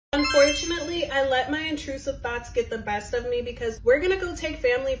Unfortunately, I let my intrusive thoughts get the best of me because we're gonna go take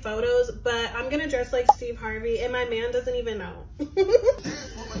family photos, but I'm gonna dress like Steve Harvey and my man doesn't even know.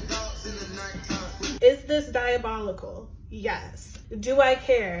 Is this diabolical? Yes. Do I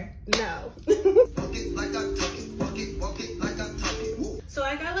care? No. So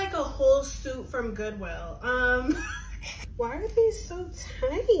I got like a whole suit from Goodwill. Why are these so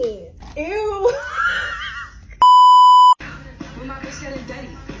tight? Ew.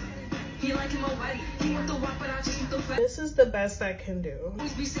 This is the best I can do.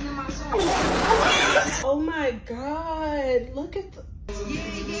 Oh my god, look at the...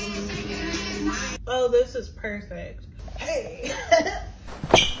 Oh, this is perfect. Hey.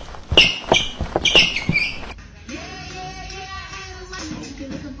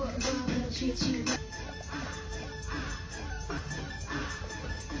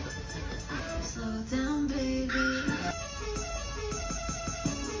 Slow down, baby.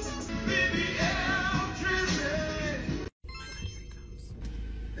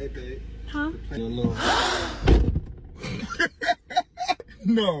 Hey, babe. Huh?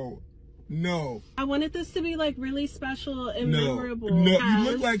 No. I wanted this to be like really special and memorable. No, you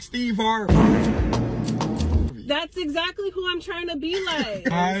look like Steve Harvey. That's exactly who I'm trying to be like.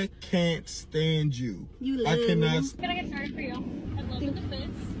 I can't stand you. You love I cannot. Can I get started for you? I love the fits.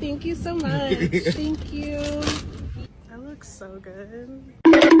 Thank you so much. Thank you. That looks so good.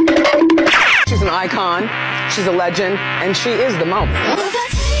 She's an icon, she's a legend, and she is the moment.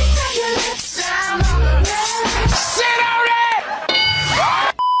 Sit on it!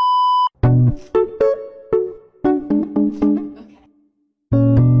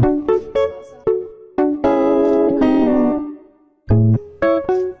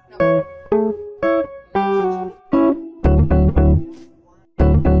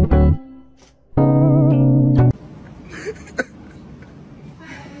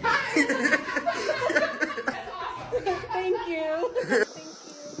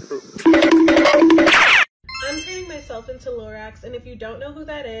 Into Lorax, and if you don't know who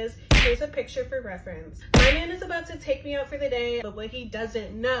that is, here's a picture for reference. My man is about to take me out for the day, but what he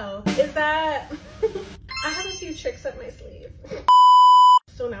doesn't know is that I have a few tricks up my sleeve.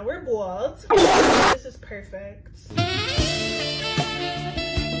 So now we're bald. This is perfect.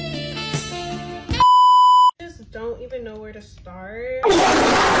 Just don't even know where to start.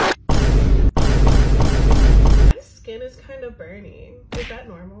 My skin is kind of burning. Is that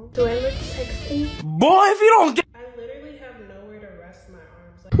normal? Do I look sexy? Boy, if you don't get... I literally have nowhere to rest my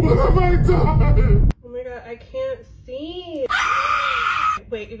arms. Like, What have I done? oh my god, I can't see.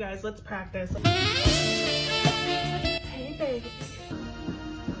 Wait, you guys, let's practice. Hey, baby.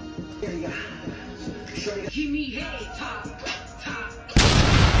 Here you go. Give me head top.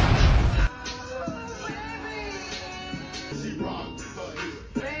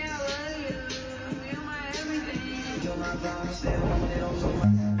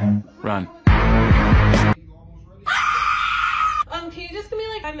 Run. Can you just give me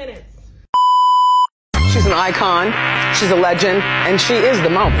like 5 minutes? She's an icon, she's a legend, and she is the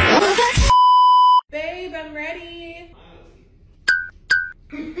moment. Babe, I'm ready.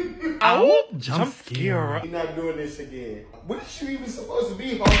 Ow! Jump scare. You're not doing this again. What is you even supposed to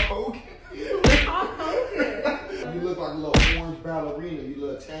be, Hulk Hogan? Hulk Hogan. You look like a little orange ballerina. You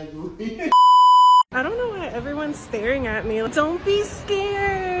little tangerine. I don't know why everyone's staring at me. Don't be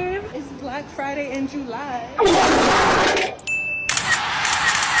scared. It's Black Friday in July.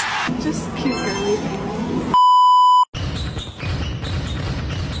 Just cute girly.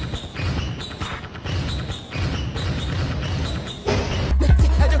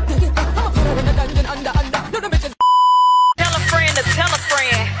 Tell a friend to tell a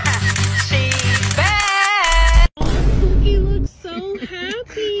friend. She's back. Oh, Cookie looks so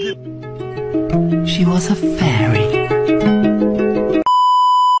happy. She was a fairy.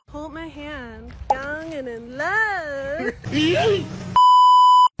 Hold my hand. Young and in love.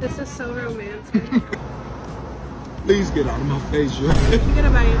 This is so romantic. Please get out of my face, yo. You get a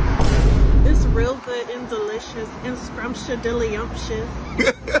bite. It's real good and delicious and scrumptious.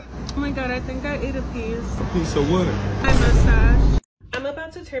 Oh my god, I think I ate a piece. Piece of what? My mustache. I'm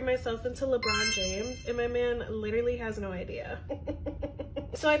about to turn myself into LeBron James and my man literally has no idea.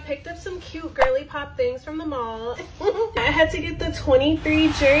 So I picked up some cute girly pop things from the mall. I had to get the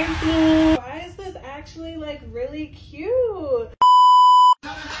 23 jersey. Why is this actually like really cute?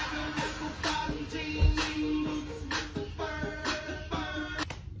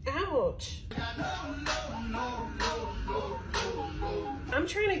 Ouch. I'm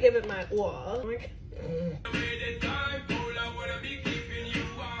trying to give it my all.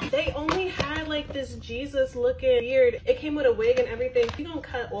 They only had like this his Jesus looking beard. It came with a wig and everything. He gonna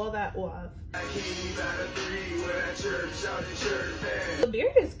cut all that off. The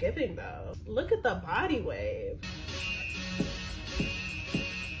beard is giving though. Look at the body wave.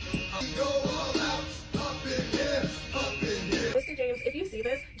 Mr. James, if you see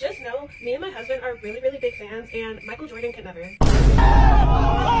this, just know me and my husband are really, really big fans, and Michael Jordan can never.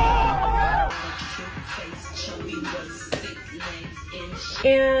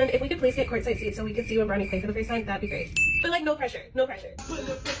 And if we could please get courtside seats so we could see when Bronny play for the first time, that'd be great. But like, no pressure, no pressure.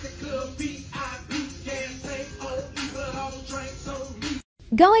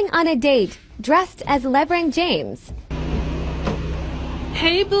 Going on a date, dressed as LeBron James.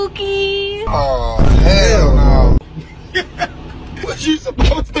 Hey, Bookie. Oh, hell no. Was you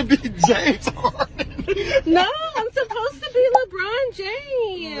supposed to be James Harden? No, I'm supposed to be LeBron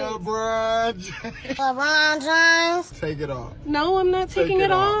James. LeBron James. LeBron James. Take it off. No, I'm not taking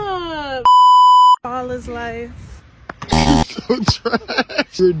it off. All is life. So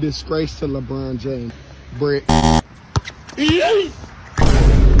trash. You're a disgrace to LeBron James. Brick.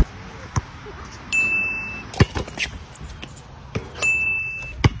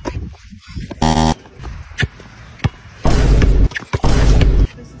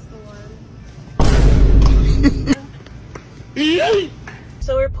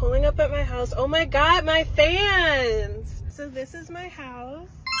 So we're pulling up at my house. Oh my God, my fans. So this is my house.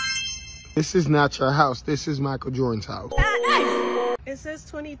 This is not your house. This is Michael Jordan's house. It says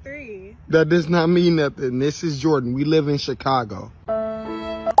 23. That does not mean nothing. This is Jordan. We live in Chicago.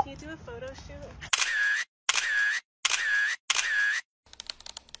 Can you do a photo shoot?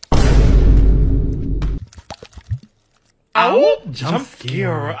 Ow! Jump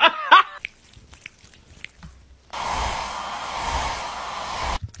scare.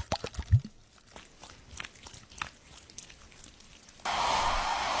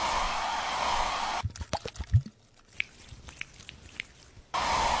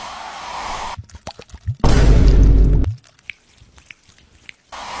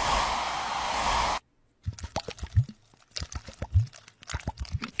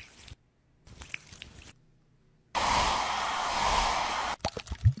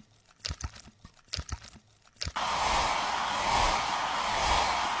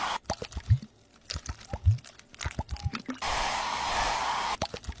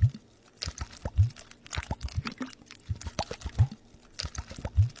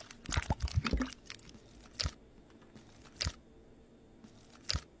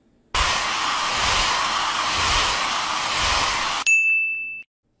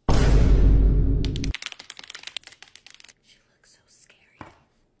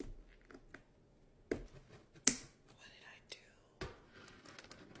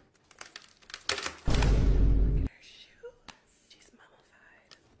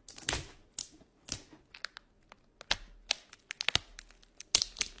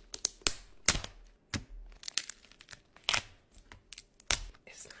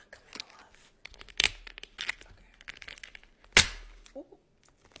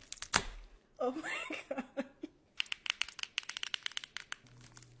 Oh my God.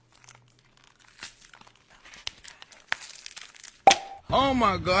 Oh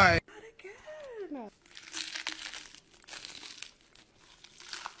my God. Not again.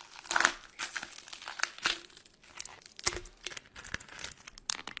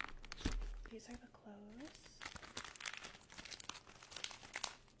 These are the clothes.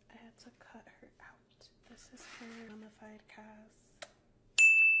 I had to cut her out. This is her mummified cast.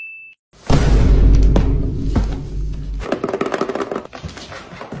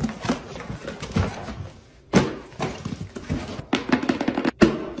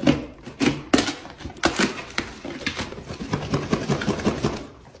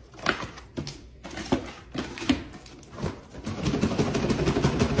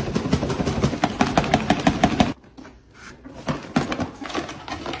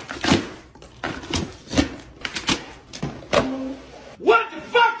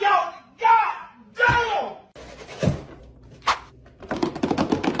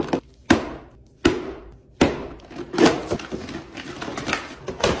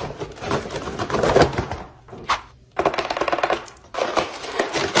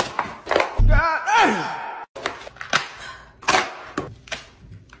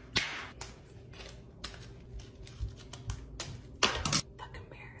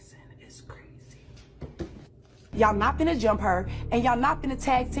 Y'all not finna jump her, and y'all not finna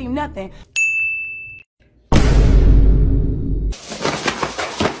tag team nothing.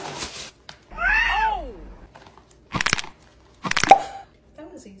 Oh!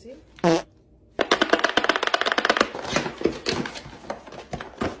 That was easy.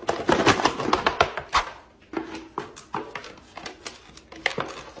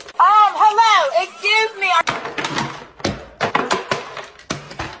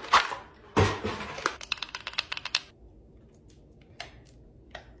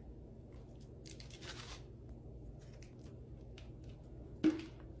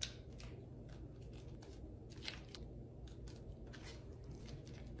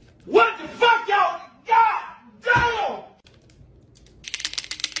 What the fuck, y'all? God damn!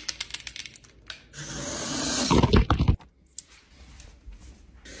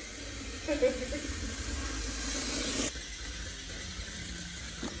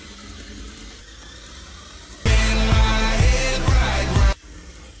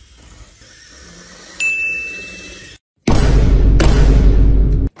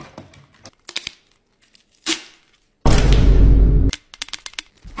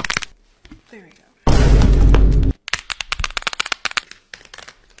 There we go.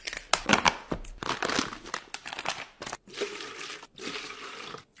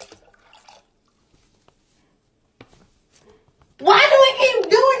 Why do we keep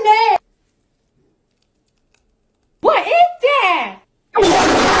doing that? What is that?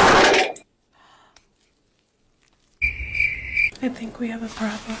 I think we have a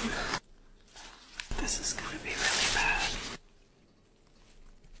problem. This is gonna be really bad.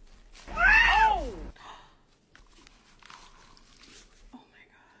 Oh my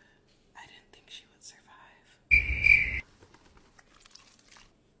god. I didn't think she would survive.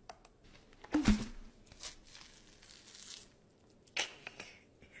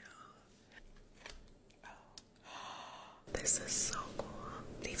 This is so cool.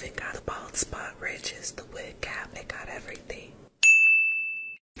 Even got the bald spot ridges, the wig cap, it got everything.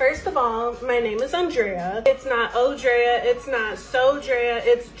 First of all, my name is Andrea. It's not Drea, it's not So Drea,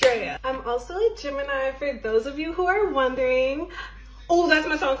 it's Drea. I'm also a Gemini for those of you who are wondering. Oh, that's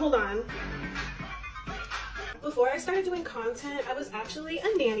my song, hold on. Before I started doing content, I was actually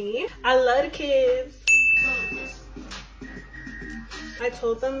a nanny. I love kids. I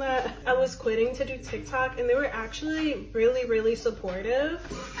told them that I was quitting to do TikTok and they were actually really, really supportive.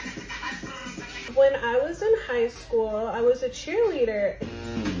 When I was in high school, I was a cheerleader.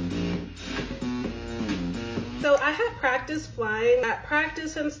 So I had practice flying at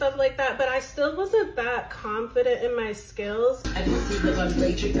practice and stuff like that, but I still wasn't that confident in my skills. I can see the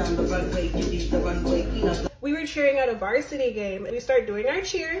runway, trick down the runway, you need the runway, you know. We were cheering at a varsity game. We start doing our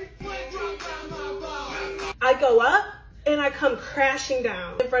cheer. I go up and I come crashing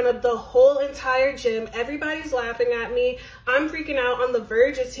down in front of the whole entire gym. Everybody's laughing at me. I'm freaking out on the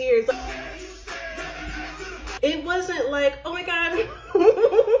verge of tears. It wasn't like, oh my God.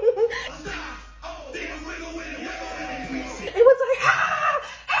 It was like,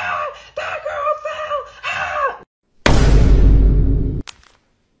 that girl fell,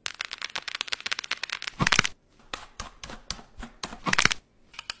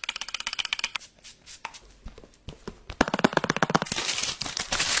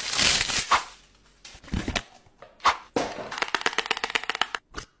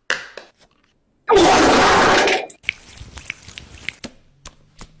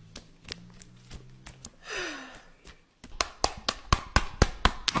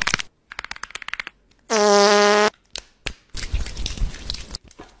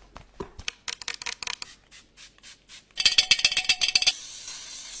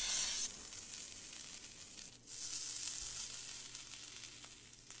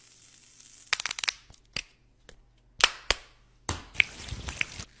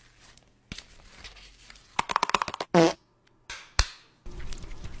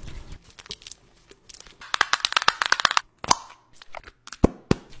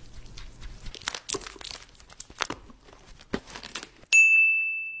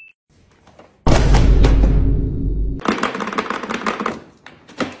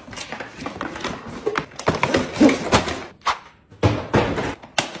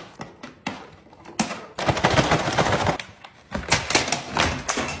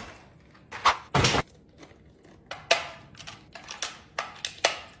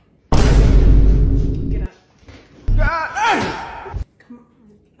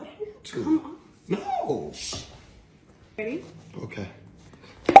 No. Ready? Okay.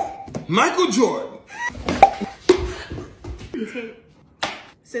 Michael Jordan. Tape.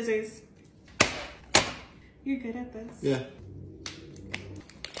 Scissors. You're good at this. Yeah.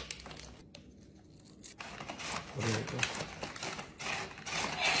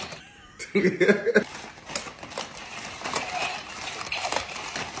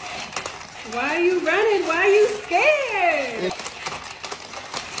 Why are you running? Why are you scared?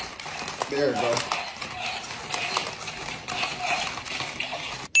 There we go.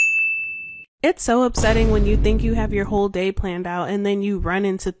 It's so upsetting when you think you have your whole day planned out and then you run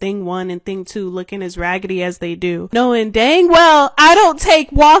into thing 1 and thing 2 looking as raggedy as they do, knowing dang well I don't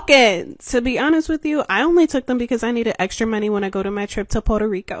take walk-ins. To be honest with you, I only took them because I needed extra money when I go to my trip to Puerto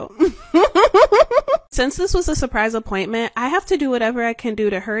Rico. Since this was a surprise appointment, I have to do whatever I can do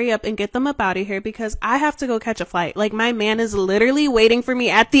to hurry up and get them up out of here because I have to go catch a flight. Like, my man is literally waiting for me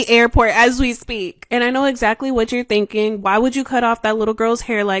at the airport as we speak. And I know exactly what you're thinking. Why would you cut off that little girl's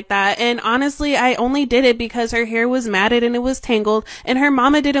hair like that? And honestly, I only did it because her hair was matted and it was tangled and her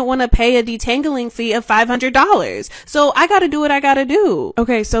mama didn't want to pay a detangling fee of $500. So I gotta do what I gotta do.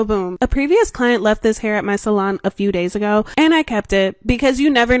 Okay, so boom. A previous client left this hair at my salon a few days ago and I kept it because you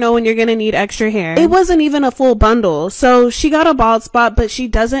never know when you're gonna need extra hair. It wasn't even a full bundle, so she got a bald spot, but she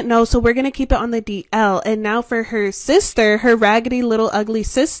doesn't know, so we're gonna keep it on the DL. And now for her sister, her raggedy little ugly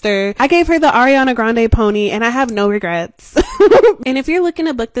sister, I gave her the Ariana Grande pony and I have no regrets. And if you're looking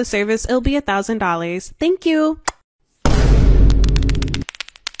to book this service, it'll be $1,000. Thank you.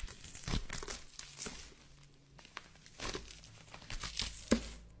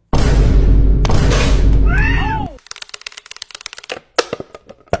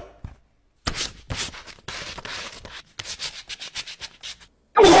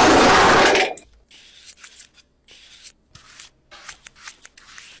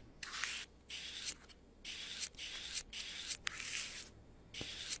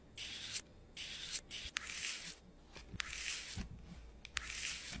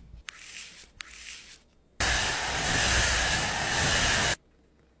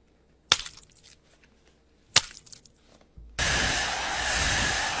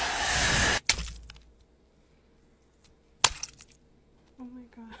 Oh my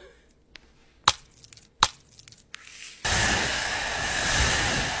God.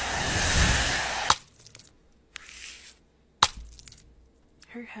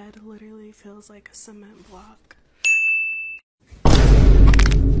 Her head literally feels like a cement block.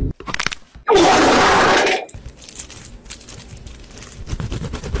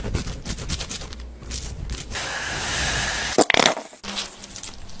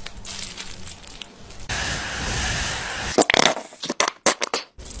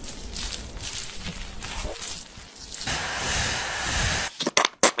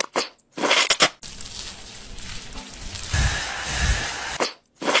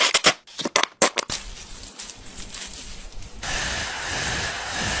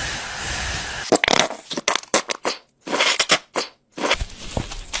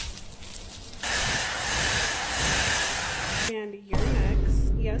 And you're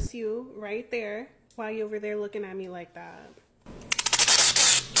next. Yes, you, right there. Why you over there looking at me like that?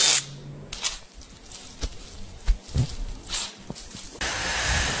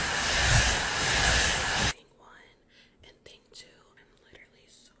 Thing 1 and thing 2. I'm literally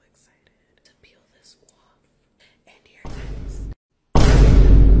so excited to peel this off. And you're next.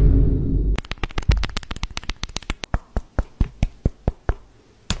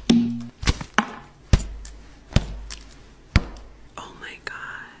 Oh my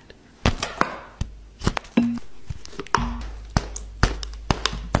God.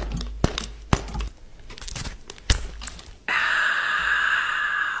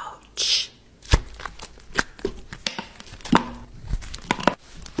 Ouch.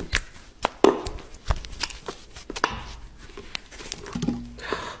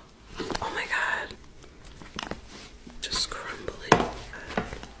 Oh my God. Just crumbling.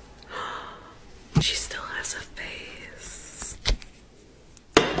 She still has a face.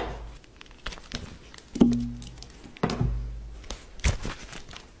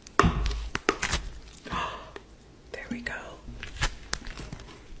 There we go.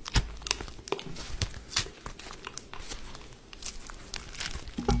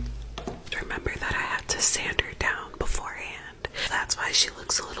 Remember that I had to sand her down beforehand. That's why she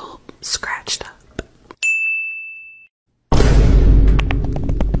looks a little scratched up.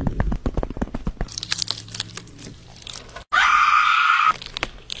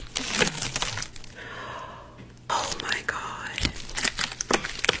 Oh my God.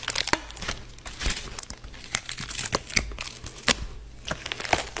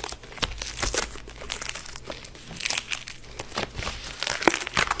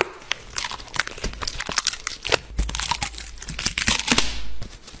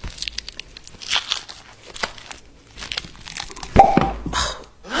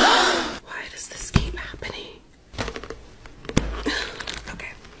 Why does this keep happening?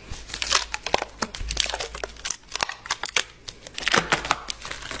 Okay.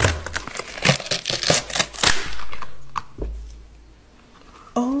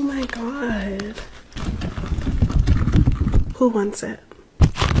 Oh my God. Who wants it?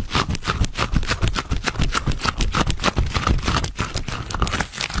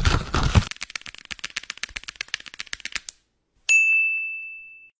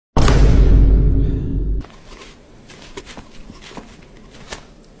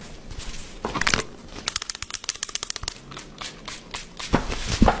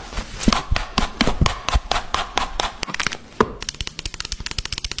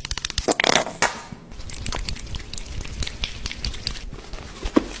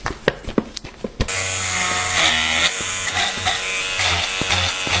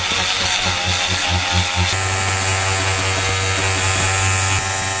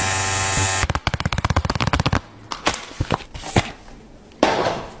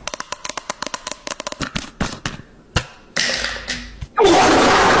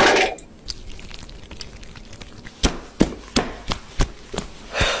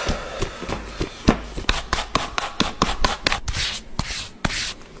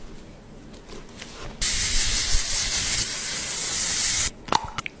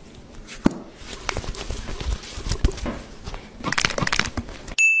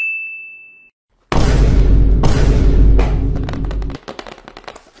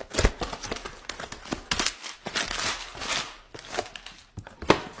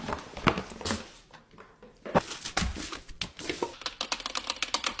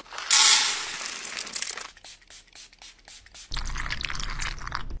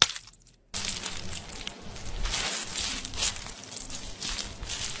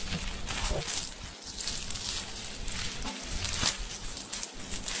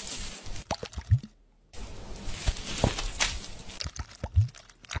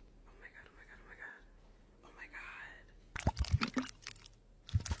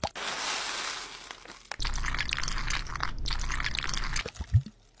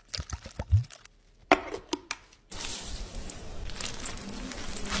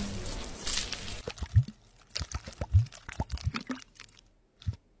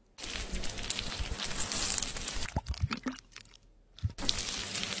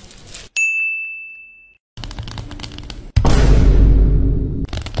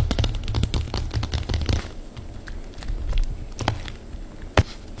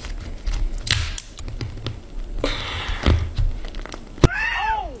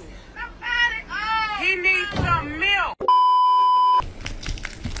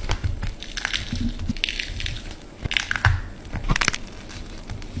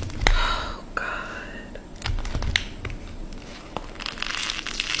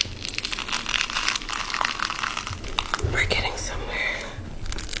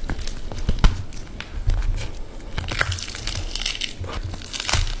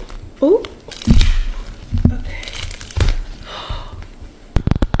 Ooh. Okay.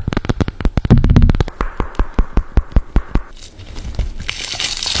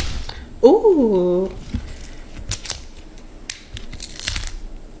 Ooh.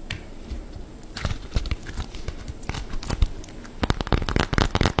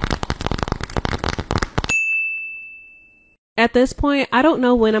 At this point, I don't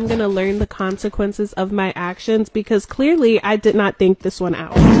know when I'm gonna learn the consequences of my actions because clearly I did not think this one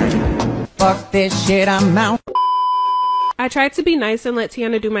out. Fuck this shit, I'm out. I tried to be nice and let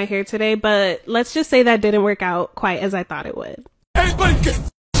Tiana do my hair today, but let's just say that didn't work out quite as I thought it would. Everybody get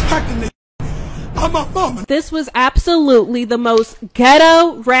back in the I'm a mama. This was absolutely the most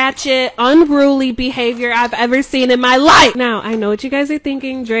ghetto, ratchet, unruly behavior I've ever seen in my life. Now, I know what you guys are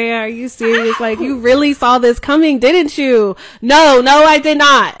thinking. Drea, are you serious? Like, you really saw this coming, didn't you? No, I did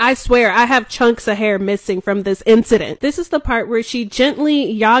not. I swear, I have chunks of hair missing from this incident. This is the part where she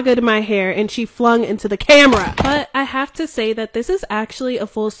gently yaga'd my hair and she flung into the camera. But I have to say that this is actually a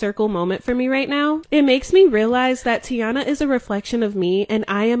full circle moment for me right now. It makes me realize that Tiana is a reflection of me and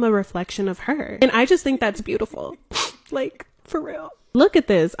I am a reflection of her. And I just think that's beautiful. Like, for real. Look at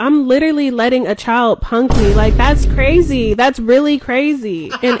this. I'm literally letting a child punk me. Like, that's crazy. That's really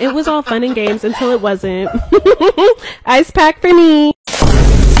crazy. And it was all fun and games until it wasn't. Ice pack for me.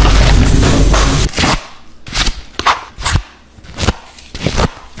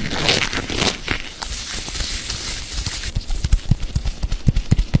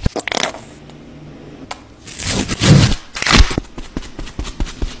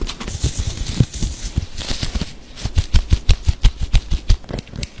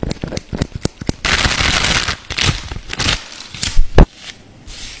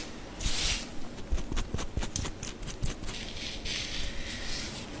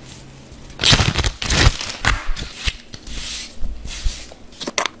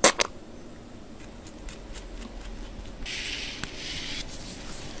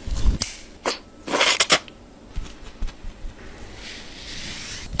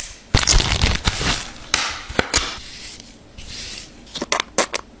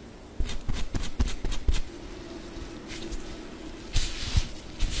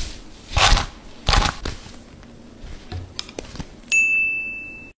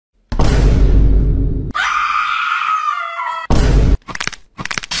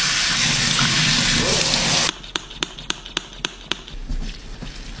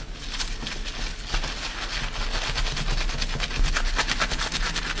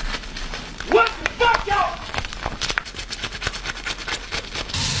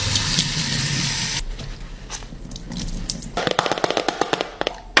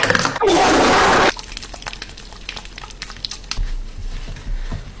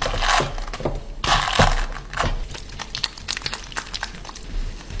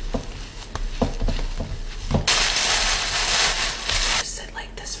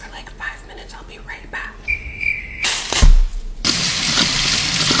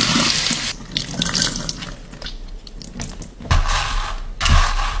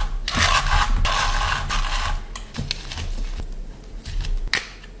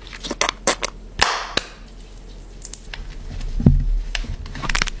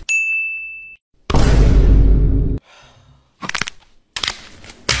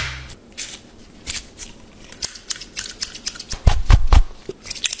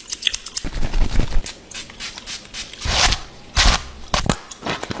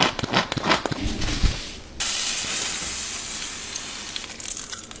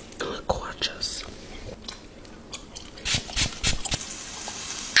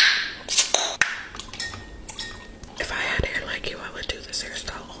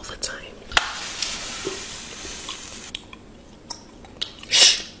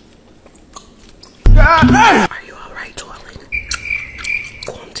 Are you alright, darling?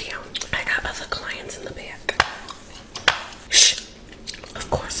 Calm down. I got other clients in the back. Shh. Of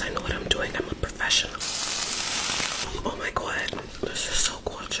course I know what I'm doing. I'm a professional. Oh my god. This is so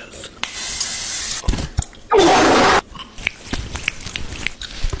gorgeous.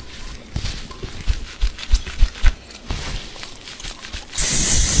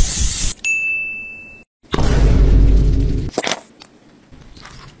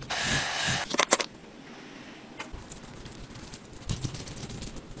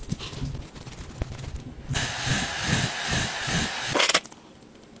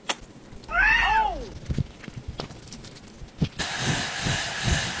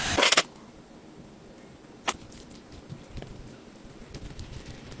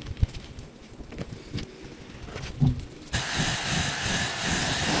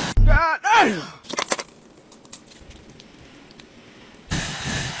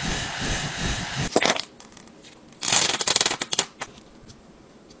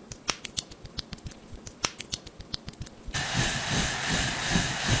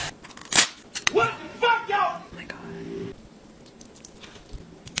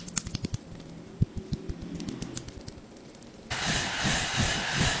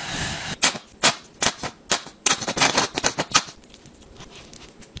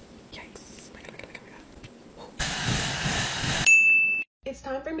 It's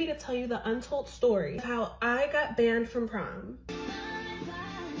time for me to tell you the untold story of how I got banned from prom.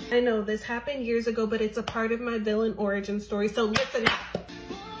 I know this happened years ago, but it's a part of my villain origin story, so listen up.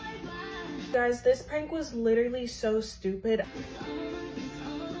 Guys, this prank was literally so stupid.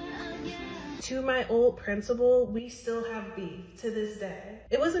 To my old principal, we still have beef to this day.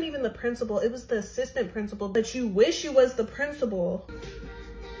 It wasn't even the principal, it was the assistant principal, but you wish you was the principal.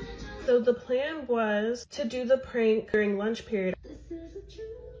 So the plan was to do the prank during lunch period.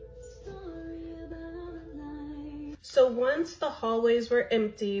 So once the hallways were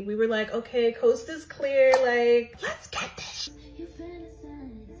empty, we were like, okay, coast is clear, like, let's get this.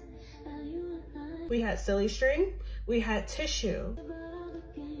 We had silly string, we had tissue.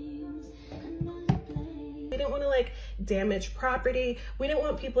 We didn't want to like damage property. We didn't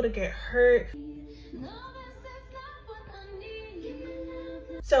want people to get hurt.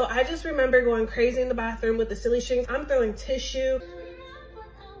 So I just remember going crazy in the bathroom with the silly strings. I'm throwing tissue.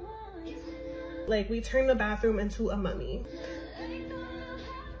 Like, we turned the bathroom into a mummy.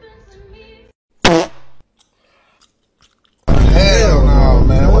 Hell no,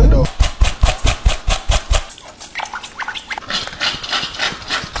 man. What the?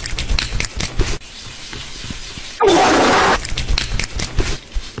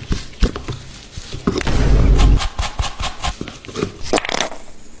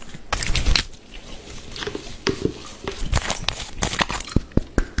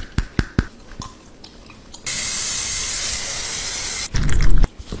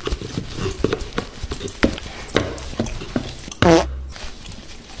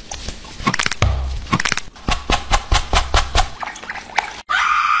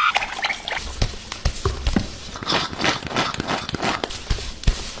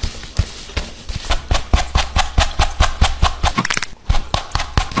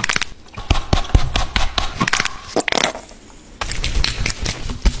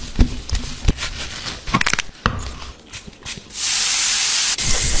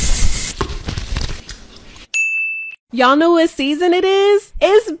 Y'all know what season it is?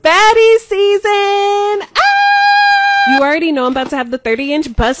 It's baddie season! Ah! You already know I'm about to have the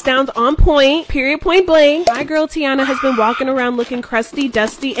 30-inch bust downs on point, period, point blank. My girl Tiana has been walking around looking crusty,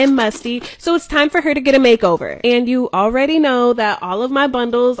 dusty, and musty, so it's time for her to get a makeover. And you already know that all of my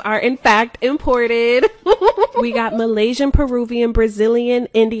bundles are in fact imported. We got Malaysian, Peruvian, Brazilian,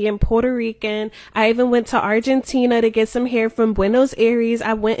 Indian, Puerto Rican. I even went to Argentina to get some hair from Buenos Aires.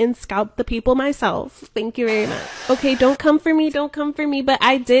 I went and scalped the people myself. Thank you very much. Okay, don't come for me, but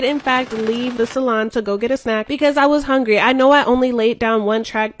I did in fact leave the salon to go get a snack because I was hungry. I know I only laid down one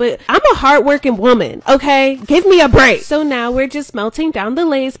track, but I'm a hardworking woman, okay? Give me a break. So now we're just melting down the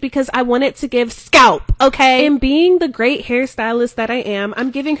lace because I wanted to give scalp, okay? And being the great hairstylist that I am, I'm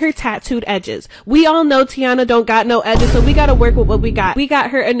giving her tattooed edges. We all know Tiana don't got no edges, so we gotta work with what we got. We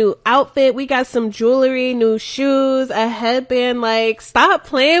got her a new outfit, we got some jewelry, new shoes, a headband. Like, stop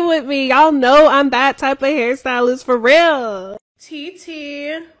playing with me. Y'all know I'm that type of hairstylist for real.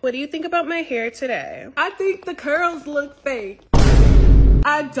 TT, what do you think about my hair today? I think the curls look fake.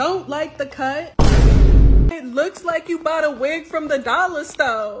 I don't like the cut. It looks like you bought a wig from the dollar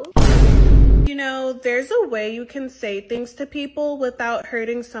store. You know, there's a way you can say things to people without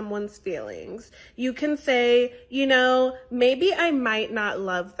hurting someone's feelings. You can say, you know, maybe I might not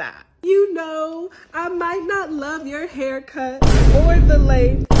love that. You know, I might not love your haircut or the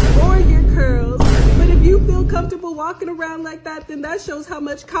length or your curls, but if you feel comfortable walking around like that, then that shows how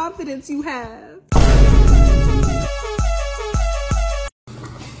much confidence you have.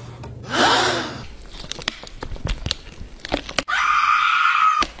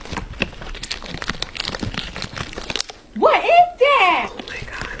 What is that? Oh my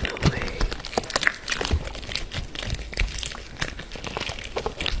God, no way.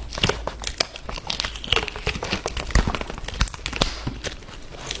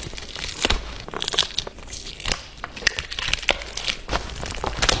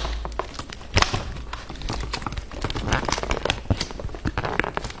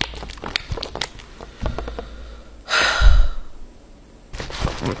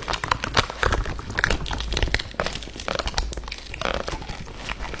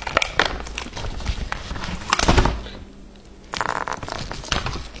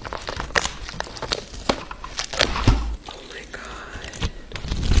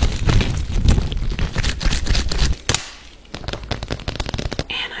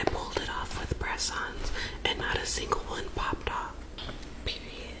 And not a single one popped off.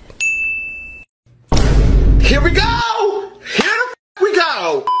 Period. Here we go! Here the we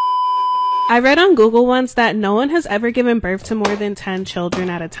go! I read on Google once that no one has ever given birth to more than 10 children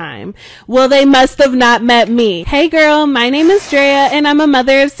at a time. Well, they must have not met me. Hey girl, my name is Drea and I'm a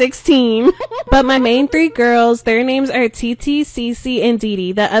mother of 16. But my main 3 girls, their names are TT, Cece, and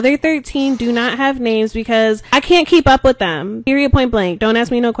Dee. The other 13 do not have names because I can't keep up with them. Period, point blank. Don't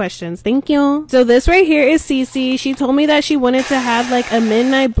ask me no questions. Thank you. So this right here is Cece. She told me that she wanted to have like a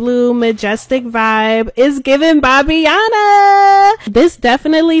midnight blue majestic vibe. It's giving Babiana. This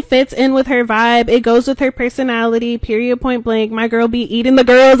definitely fits in with her vibe. It goes with her personality. Period, point blank. My girl be eating the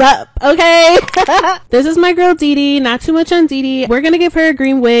girls up. Okay. This is my girl Dee. Not too much on Dee. We're gonna give her a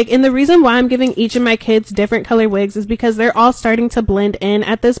green wig, and the reason why I'm giving each of my kids different color wigs is because they're all starting to blend in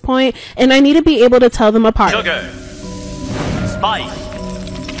at this point, and I need to be able to tell them apart. Sugar, spice,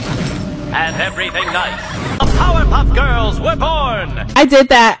 and everything nice. The Powerpuff Girls were born! I did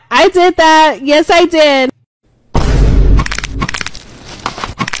that. I did that. Yes, I did.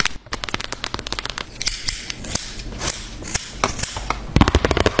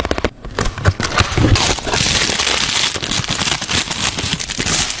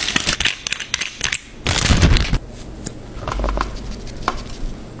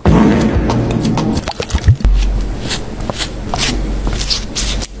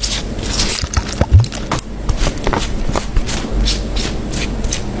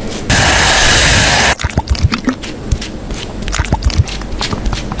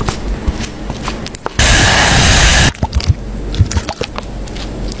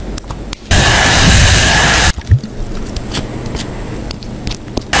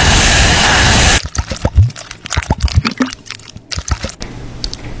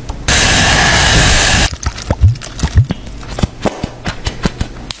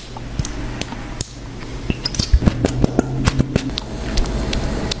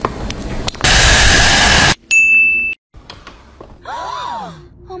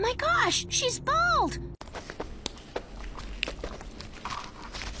 She's bald!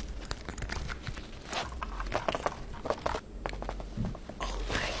 Oh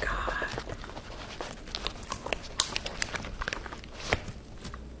my god.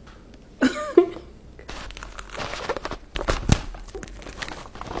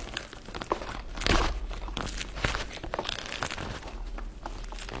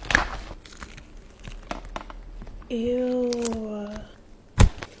 Ew.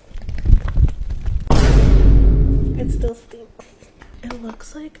 It still stinks. It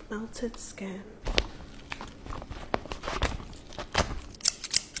looks like melted skin.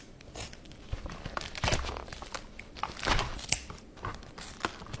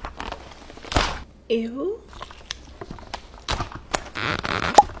 Ew.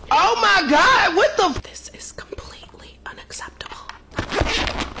 Oh my god, what the? This is completely unacceptable.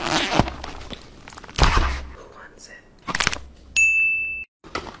 Who wants it?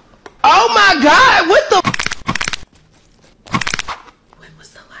 Oh my god, what the? When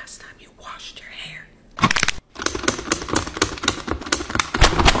was the last time you washed your hair?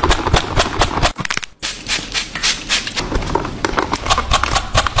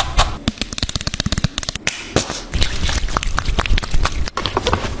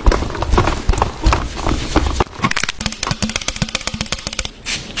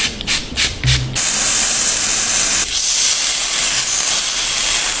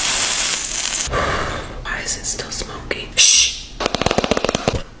 Why is it still smoky? Shh.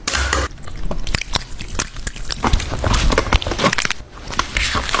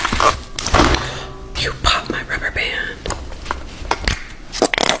 You popped my rubber band.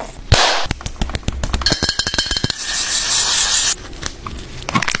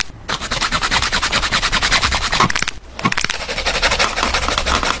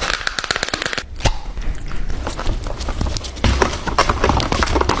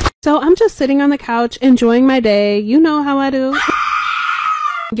 So I'm just sitting on the couch enjoying my day. You know how I do.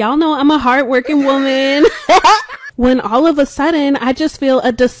 Y'all know I'm a hardworking woman. When all of a sudden I just feel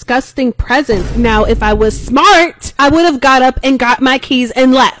a disgusting presence. Now if I was smart, I would have got up and got my keys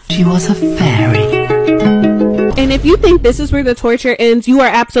and left. She was a fairy. And if you think this is where the torture ends, you are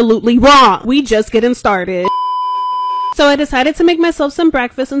absolutely wrong. We just getting started. So I decided to make myself some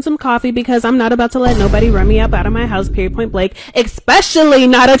breakfast and some coffee because I'm not about to let nobody run me up out of my house, period, point blank, especially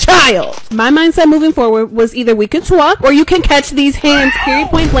not a child. My mindset moving forward was either we could swap or you can catch these hands, period,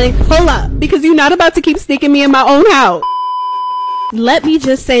 point blank, pull up, because you're not about to keep sneaking me in my own house. Let me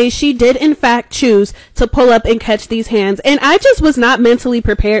just say she did in fact choose to pull up and catch these hands, and I just was not mentally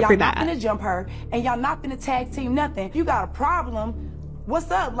prepared for that. Y'all not gonna jump her and y'all not gonna tag team nothing. You got a problem. What's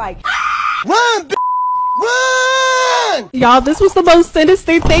up? Like, Run, b****, run! Y'all, this was the most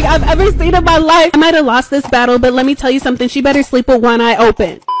sinister thing I've ever seen in my life. I might have lost this battle, but let me tell you something. She better sleep with one eye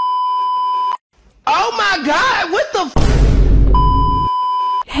open. Oh my God, what the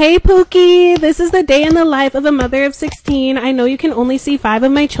Hey Pookie, this is the day in the life of a mother of 16. I know you can only see 5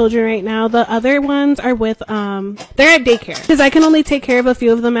 of my children right now. The other ones are with, they're at daycare because I can only take care of a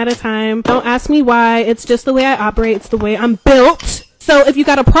few of them at a time. Don't ask me why. It's just the way I operate. It's the way I'm built. So if you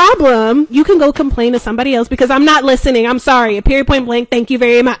got a problem, you can go complain to somebody else because I'm not listening. I'm sorry. Period, point blank. Thank you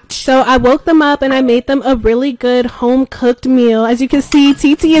very much. So I woke them up and I made them a really good home cooked meal. As you can see,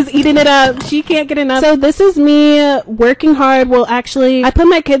 TT is eating it up. She can't get enough. So this is me working hard. Well, actually, I put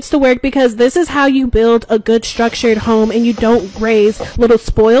my kids to work because this is how you build a good structured home and you don't raise little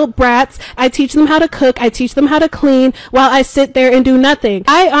spoiled brats. I teach them how to cook. I teach them how to clean while I sit there and do nothing.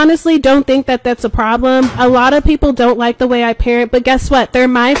 I honestly don't think that that's a problem. A lot of people don't like the way I parent, but guess what? They're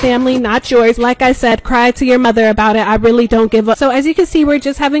my family, not yours. Like I said, cry to your mother about it. I really don't give up. So as you can see, we're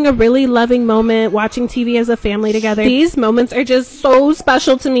just having a really loving moment watching TV as a family together. These moments are just so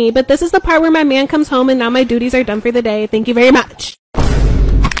special to me. But this is the part where my man comes home and now my duties are done for the day. Thank you very much.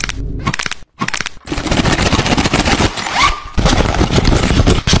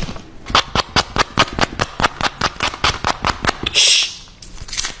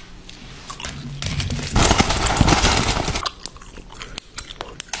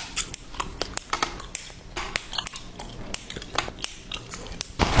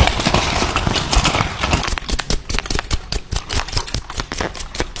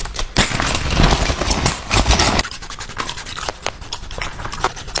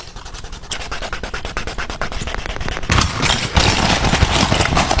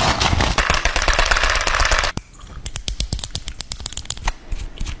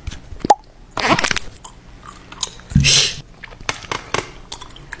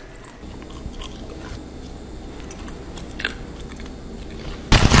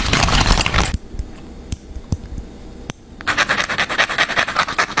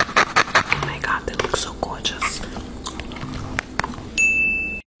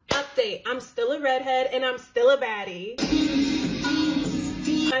 I'm still a redhead and I'm still a baddie.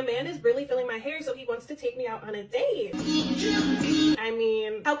 My man is really feeling my hair, so he wants to take me out on a date. I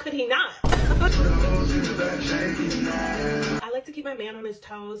mean, how could he not? I like to keep my man on his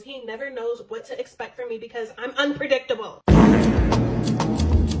toes. He never knows what to expect from me because I'm unpredictable. I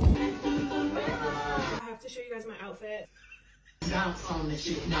have to show you guys my outfit.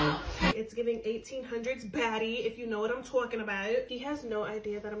 It's giving 1800s baddie, if you know what I'm talking about. He has no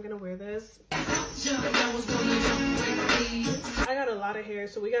idea that I'm gonna wear this. I got a lot of hair,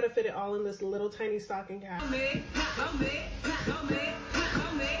 so we gotta fit it all in this little tiny stocking cap.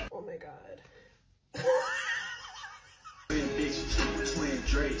 Oh my god.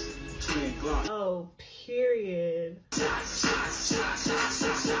 Oh, period.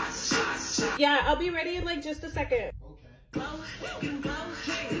 Yeah, I'll be ready in like just a second.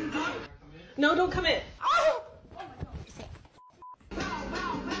 No, don't come in. Oh!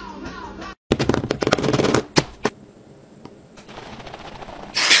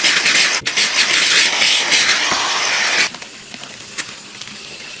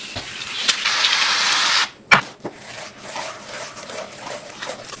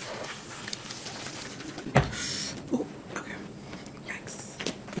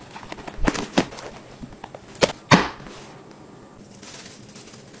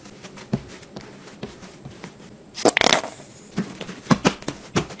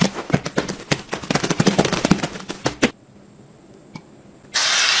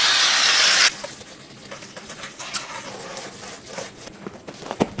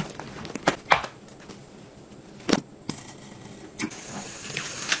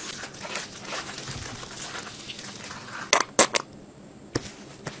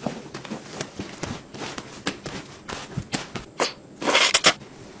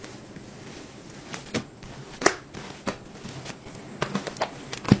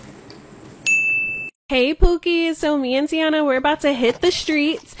 Hey Pookie, so me and Tiana, we're about to hit the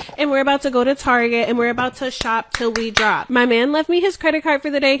streets and we're about to go to Target and we're about to shop till we drop. My man left me his credit card for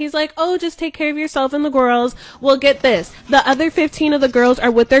the day. He's like, oh, just take care of yourself and the girls. Well, get this. The other 15 of the girls are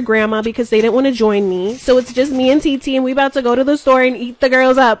with their grandma because they didn't want to join me. So it's just me and TT and we about to go to the store and eat the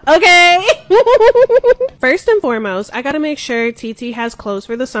girls up. Okay? First and foremost, I gotta make sure TT has clothes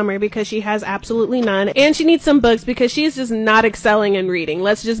for the summer because she has absolutely none. And she needs some books because she's just not excelling in reading.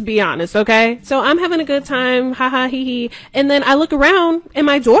 Let's just be honest, okay? So I'm having a good time, haha, hee hee. And then I look around and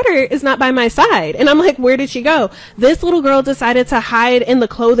my daughter is not by my side. And I'm like, where did she go? This little girl decided to hide in the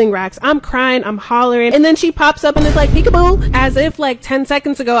clothing racks. I'm crying, I'm hollering. And then she pops up and is like, peekaboo, as if like 10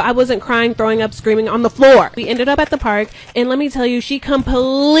 seconds ago, I wasn't crying, throwing up, screaming on the floor. We ended up at the park and let me tell you, she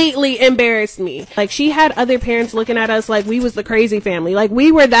completely embarrassed embarrassed me. Like, she had other parents looking at us like we was the crazy family. Like,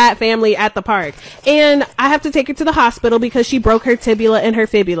 we were that family at the park. And I have to take her to the hospital because she broke her tibia and her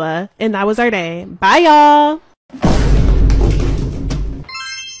fibula. And that was our day. Bye, y'all.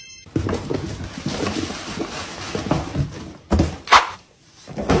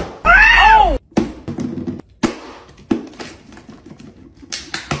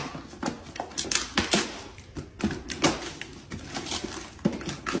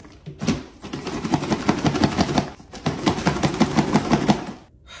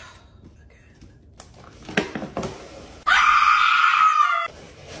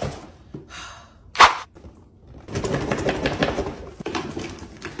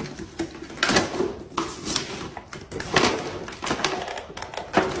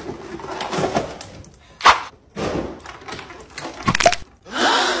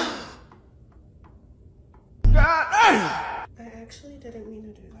 I actually didn't mean to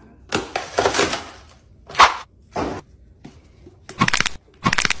do that.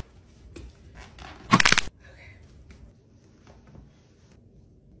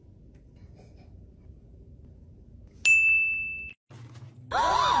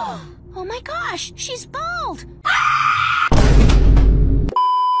 Oh my gosh, she's bald!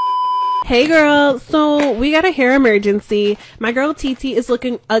 Hey girl, so we got a hair emergency. My girl TT is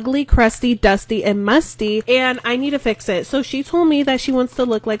looking ugly, crusty, dusty, and musty, and I need to fix it. So she told me that she wants to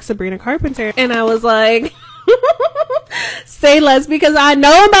look like Sabrina Carpenter, and I was like, say less because I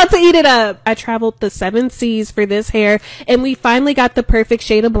know I'm about to eat it up. I traveled the 7 seas for this hair, and we finally got the perfect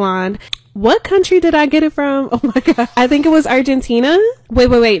shade of blonde. What country did I get it from? Oh my god. I think it was Argentina.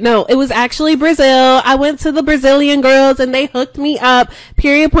 Wait. No, it was actually Brazil. I went to the Brazilian girls and they hooked me up.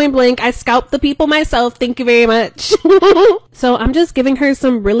 Period, point blank. I scalped the people myself. Thank you very much. So I'm just giving her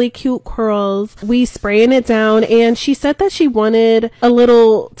some really cute curls. We spraying it down and she said that she wanted a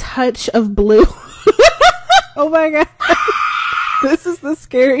little touch of blue. Oh my god. This is the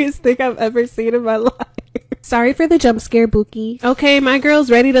scariest thing I've ever seen in my life. Sorry for the jump scare, Bookie. Okay, my girl's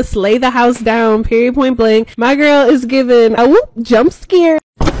ready to slay the house down. Period, point blank. My girl is giving a whoop jump scare.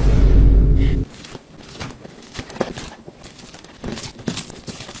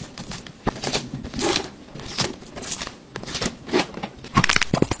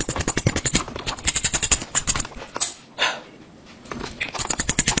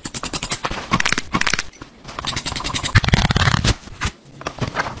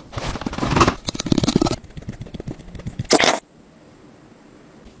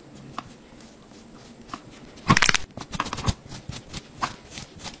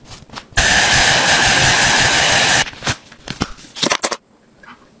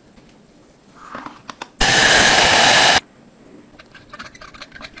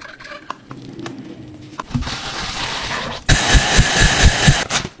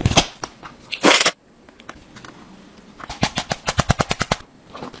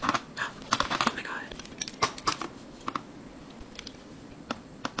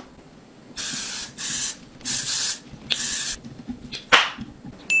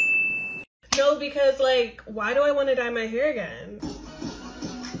 No, because like, why do I want to dye my hair again?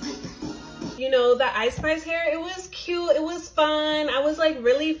 You know, the Ice Spice hair, it was cute, it was fun. I was like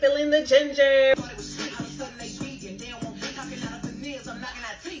really feeling the ginger.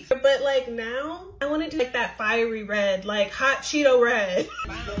 But like now, I want to do like that fiery red, like hot Cheeto red.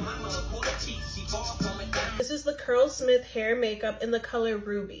 This is the Curlsmith hair makeup in the color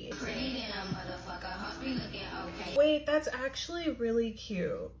Ruby. Wait, that's actually really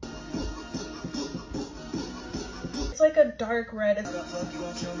cute. It's like a dark red. Because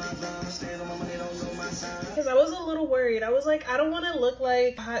I was a little worried. I was like, I don't want to look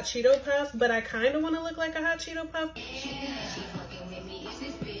like a hot Cheeto Puff, but I kind of want to look like a hot Cheeto Puff.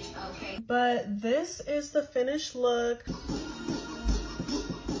 But this is the finished look. I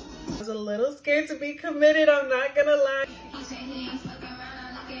was a little scared to be committed, I'm not gonna lie.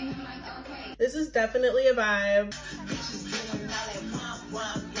 This is definitely a vibe.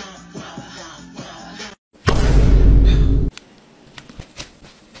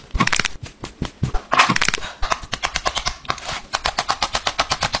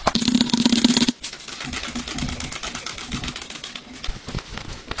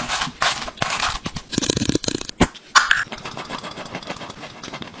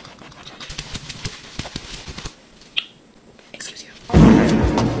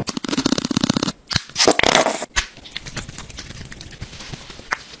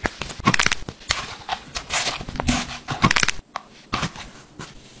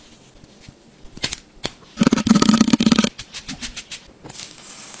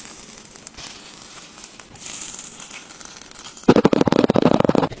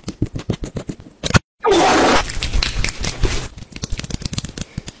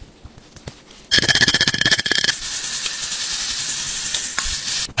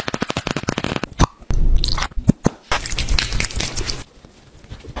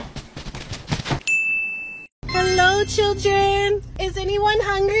 children. Is anyone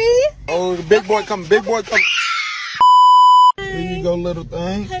hungry? Oh, the big boy come, big boy come. Here you go, little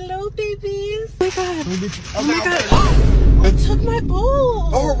thing. Hello, babies. Oh my god. Oh my god. It took my bowl.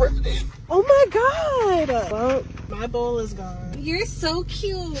 Oh, really? Oh my god. Well, my bowl is gone. You're so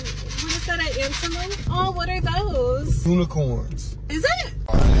cute. What is that, an antelope? Oh, what are those? Unicorns. Is it?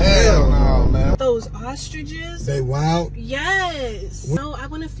 Oh, hell no, man. Those ostriches? They wild? Yes. No, I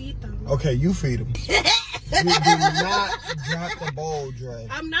want to feed them. Okay, you feed them. You do not drop the bowl, Dre.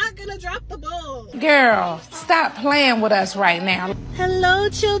 I'm not gonna drop the bowl. Girl, stop playing with us right now. Hello,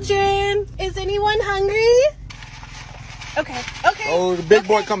 children. Is anyone hungry? Okay. Oh, the big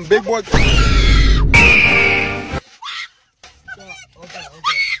boy come, big boy come. Okay.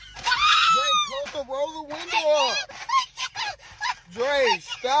 Dre, close the roll the window up. Dre,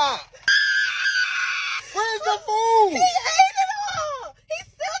 stop. Where's the food? He ate it all. He's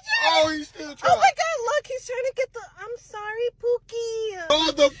still trying. Oh, he's still trying. Oh my god, look, he's trying to get the, I'm sorry, Pookie.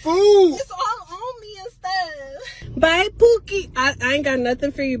 Oh, the food. It's all on me instead. Bye, Pookie. I ain't got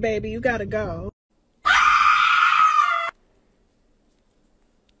nothing for you, baby. You gotta go.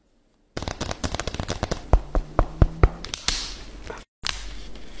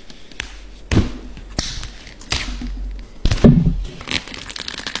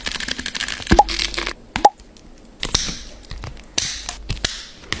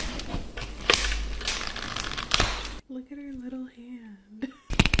 Look at her little hand.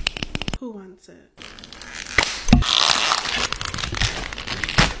 Who wants it?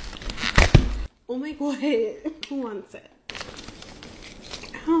 Oh my god. Who wants it?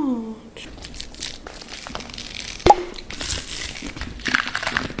 Ouch.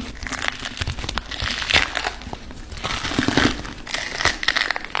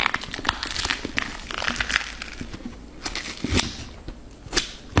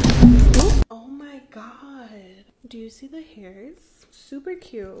 Oh my god. Do you see the hairs? Super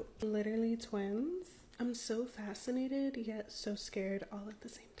cute. Literally twins. I'm so fascinated yet so scared all at the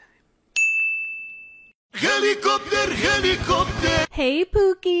same time. Helicopter, helicopter. Hey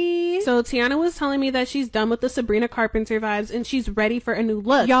Pookie. So Tiana was telling me that she's done with the Sabrina Carpenter vibes and she's ready for a new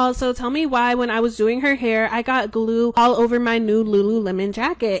look. Y'all, so tell me why when I was doing her hair, I got glue all over my new Lululemon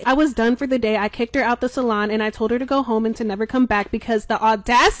jacket. I was done for the day. I kicked her out the salon and I told her to go home and to never come back because the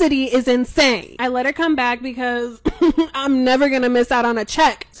audacity is insane. I let her come back because I'm never gonna miss out on a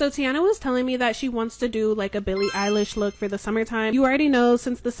check. So Tiana was telling me that she wants to do like a Billie Eilish look for the summertime. You already know,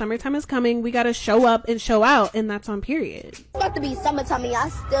 since the summertime is coming, we gotta show up and show out, and that's on period. It's about to be summertime and y'all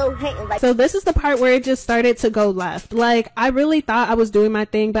still hating like. So this is the part where it just started to go left. Like, I really thought I was doing my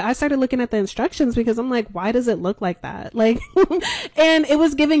thing, but I started looking at the instructions because I'm like, why does it look like that? Like, and it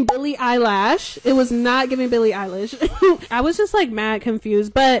was giving Billie Eilish. It was not giving Billie Eilish. I was just like mad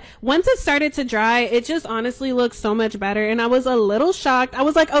confused, but once it started to dry, it just honestly looked so much better, and I was a little shocked. I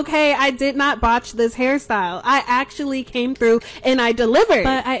was like, okay, I did not botch this hairstyle. I actually came through and I delivered.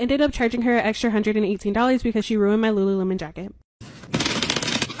 But I ended up charging her an extra $118 because she ruined my Lululemon jacket.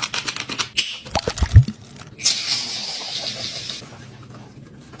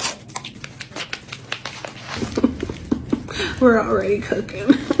 We're already cooking.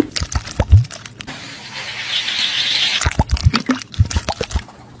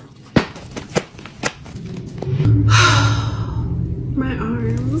 My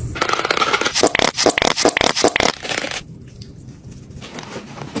arms.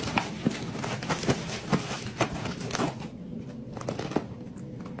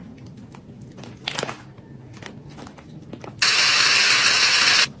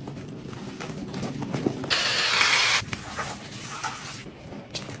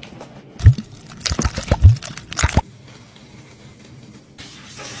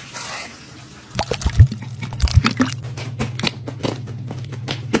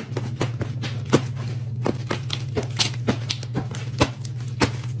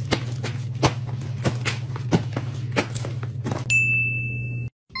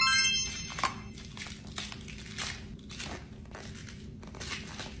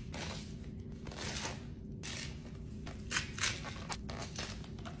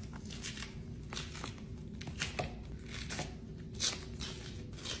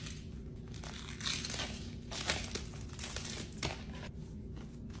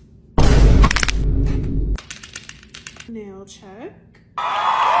 Nail check.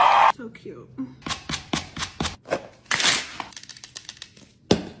 So cute.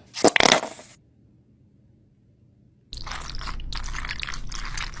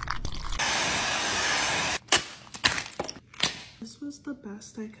 This was the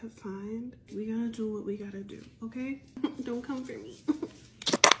best I could find. We gotta do what we gotta do, okay? Don't come for me.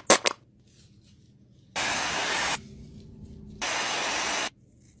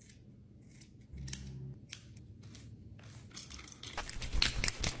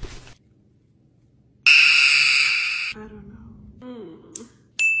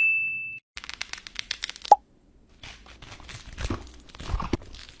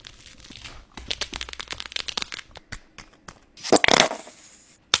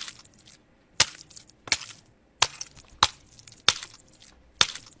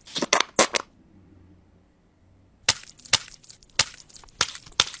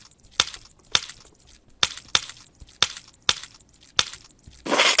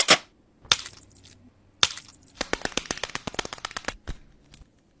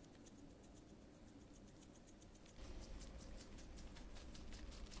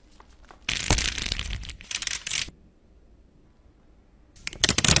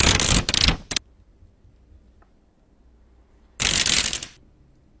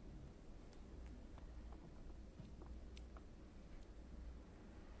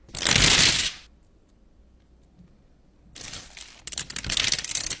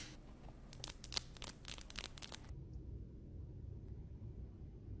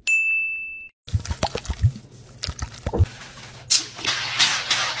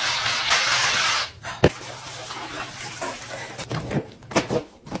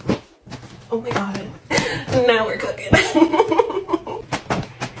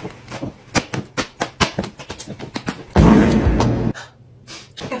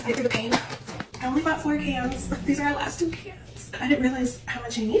 cans. These are our last 2 cans. I didn't realize how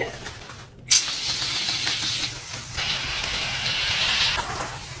much I needed.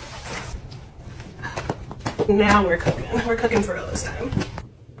 Now we're cooking. We're cooking for real this time.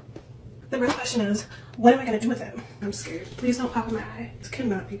 The real question is, what am I gonna do with it? I'm scared. Please don't pop in my eye. This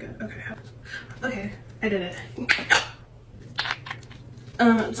cannot be good. Okay. Okay, I did it.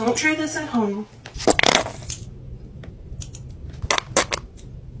 Don't try this at home.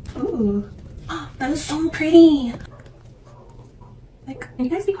 Ooh. Oh, that is so pretty. Like, can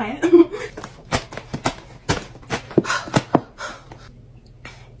you guys be quiet?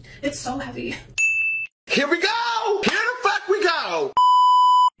 It's so heavy. Here we go! Here the fuck we go!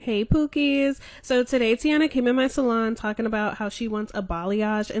 Hey Pookies! So today Tiana came in my salon talking about how she wants a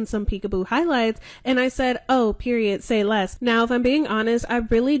balayage and some peekaboo highlights, and I said, oh, period, say less. Now, if I'm being honest, I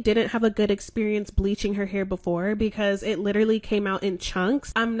really didn't have a good experience bleaching her hair before because it literally came out in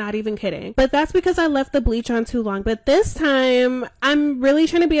chunks. I'm not even kidding. But that's because I left the bleach on too long. But this time, I'm really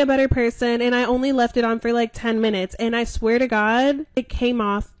trying to be a better person, and I only left it on for like 10 minutes, and I swear to God, it came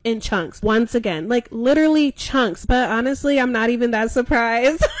off in chunks once again, like literally chunks. But honestly, I'm not even that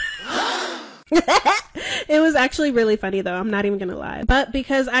surprised. It was actually really funny though, I'm not even gonna lie. But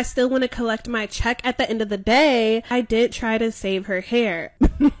because I still want to collect my check at the end of the day, I did try to save her hair.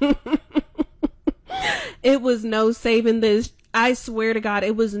 It was no saving this. I swear to God,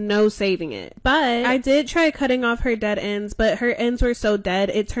 it was no saving it. But I did try cutting off her dead ends, but her ends were so dead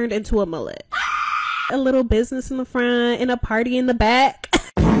it turned into a mullet. A little business in the front and a party in the back.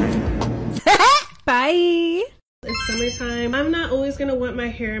 Bye. It's summertime. I'm not always gonna want my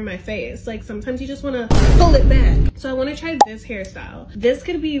hair in my face. Like sometimes you just want to pull it back. So I want to try this hairstyle. This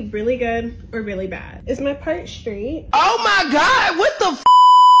could be really good or really bad. Is my part straight? Oh my God, what the f?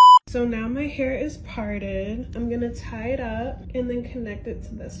 So now my hair is parted. I'm gonna tie it up and then connect it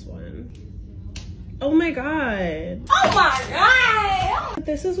to this one. Oh my God. Oh my God!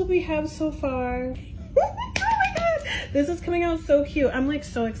 This is what we have so far. Oh my God. This is coming out so cute. I'm like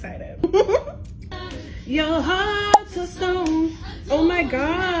so excited. Your heart's a stone. Oh my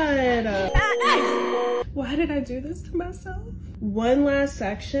God. Why did I do this to myself? One last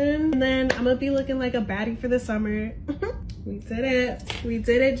section and then I'm gonna be looking like a baddie for the summer. We did it. We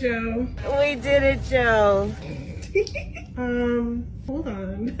did it, Joe. We did it, Joe. Hold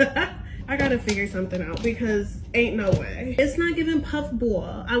on. I gotta figure something out because ain't no way. It's not giving puff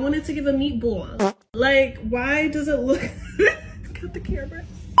ball. I wanted to give a meat ball. Like, why does it look... Cut the camera.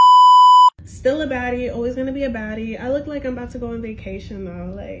 Still a baddie, always gonna be a baddie. I look like I'm about to go on vacation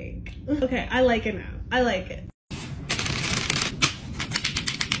though, like. Okay, I like it now. I like it.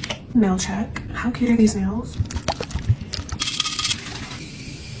 Nail check. How cute are these nails?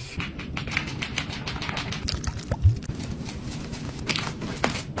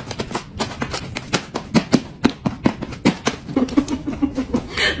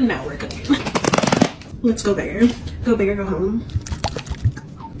 Now we're cooking. Let's go bigger. Go bigger, go home.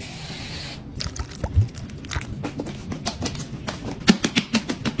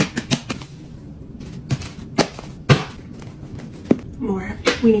 More.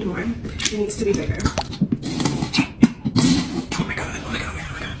 We need more. It needs to be bigger. Oh my God, oh my God, oh my God,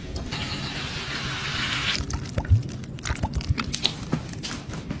 oh my God.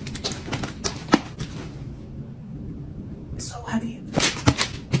 It's so heavy.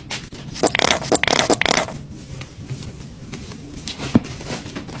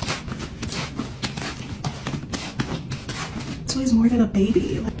 This weighs more than a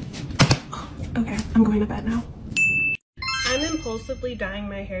baby. Like, okay, I'm going to bed now. I'm impulsively dyeing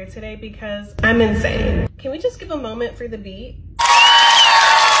my hair today because I'm insane. Can we just give a moment for the beat?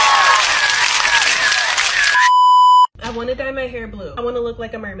 I want to dye my hair blue. I want to look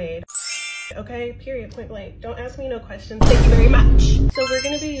like a mermaid. Okay, period, point blank. Don't ask me no questions. Thank you very much. So we're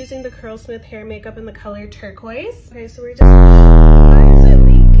going to be using the Curlsmith hair makeup in the color turquoise. Okay, so we're just... Why is it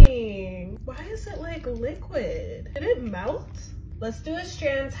leaking? Why is it like liquid? Did it melt? Let's do a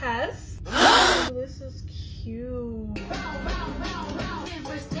strand test. Oh, this is cute.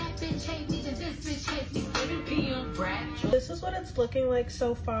 This is what it's looking like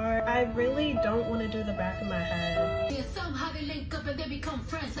so far. I really don't want to do the back of my head. Somehow they link up and they become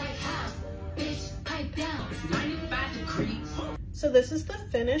friends like how? Bitch, pipe down. It's 95 degrees. So this is the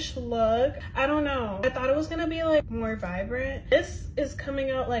finished look. I don't know. I thought it was gonna be like more vibrant. This is coming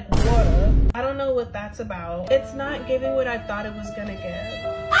out like water. I don't know what that's about. It's not giving what I thought it was gonna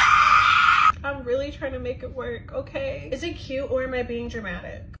give. I'm really trying to make it work, okay? Is it cute or am I being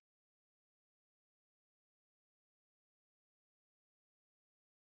dramatic?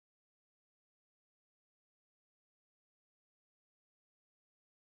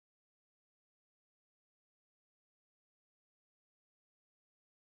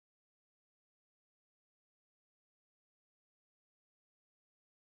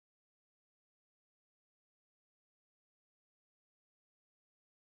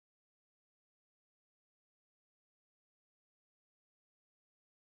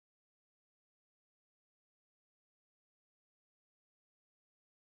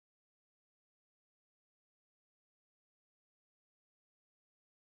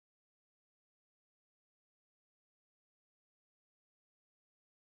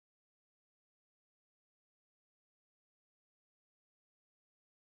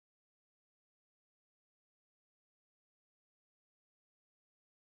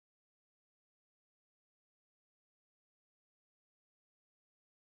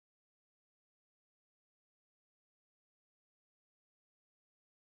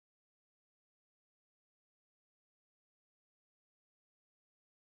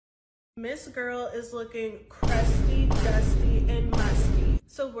 Miss Girl is looking crusty, dusty, and musty.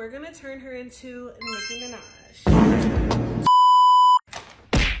 So we're gonna turn her into Nicki Minaj.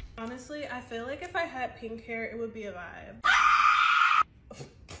 Honestly, I feel like if I had pink hair, it would be a vibe.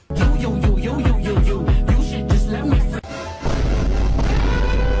 You should just let me.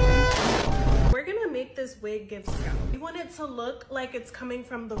 We're gonna make this wig give scalp. We want it to look like it's coming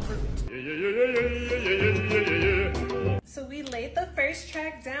from the root. So we laid the first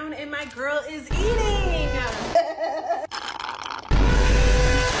track down and my girl is eating.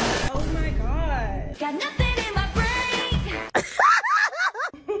 Oh my God. Got nothing in my brain.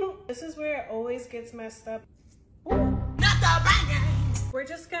 This is where it always gets messed up. Not the banging. We're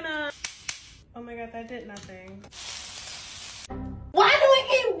just gonna, oh my God, that did nothing. Why do we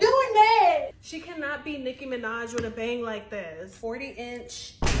keep doing that? She cannot be Nicki Minaj with a bang like this.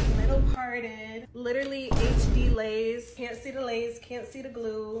 40-inch, middle parted, literally HD lace. Can't see the lace, can't see the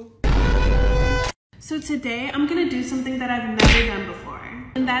glue. So today I'm gonna do something that I've never done before,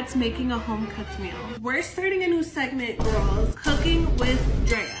 and that's making a home cooked meal. We're starting a new segment, girls, cooking with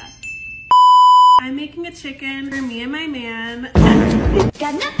Drea. I'm making a chicken for me and my man.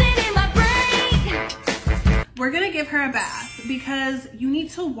 Got nothing in my brain. We're gonna give her a bath because you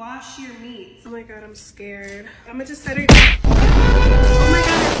need to wash your meat. Oh my God, I'm scared. I'm gonna just set her down. Oh my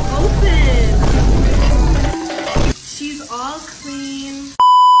God, it's open. She's all clean.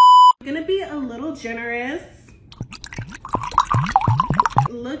 I'm gonna be a little generous.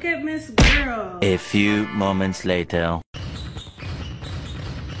 Look at Miss Girl. A few moments later.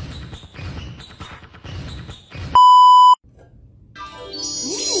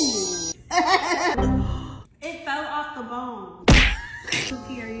 It fell off the bone.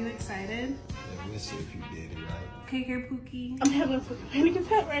 Pookie, are you excited? Yeah, let's see if you did it right. Okay, here, Pookie. I'm having a panic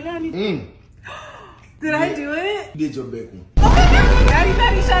attack right now. Did I do it? You did your big one. Batty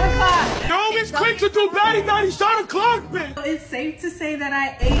Batty shot a clock. Yo, it's quick to do Batty Batty shot a clock, man. It's safe to say that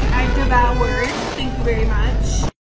I ate, I devoured. Thank you very much.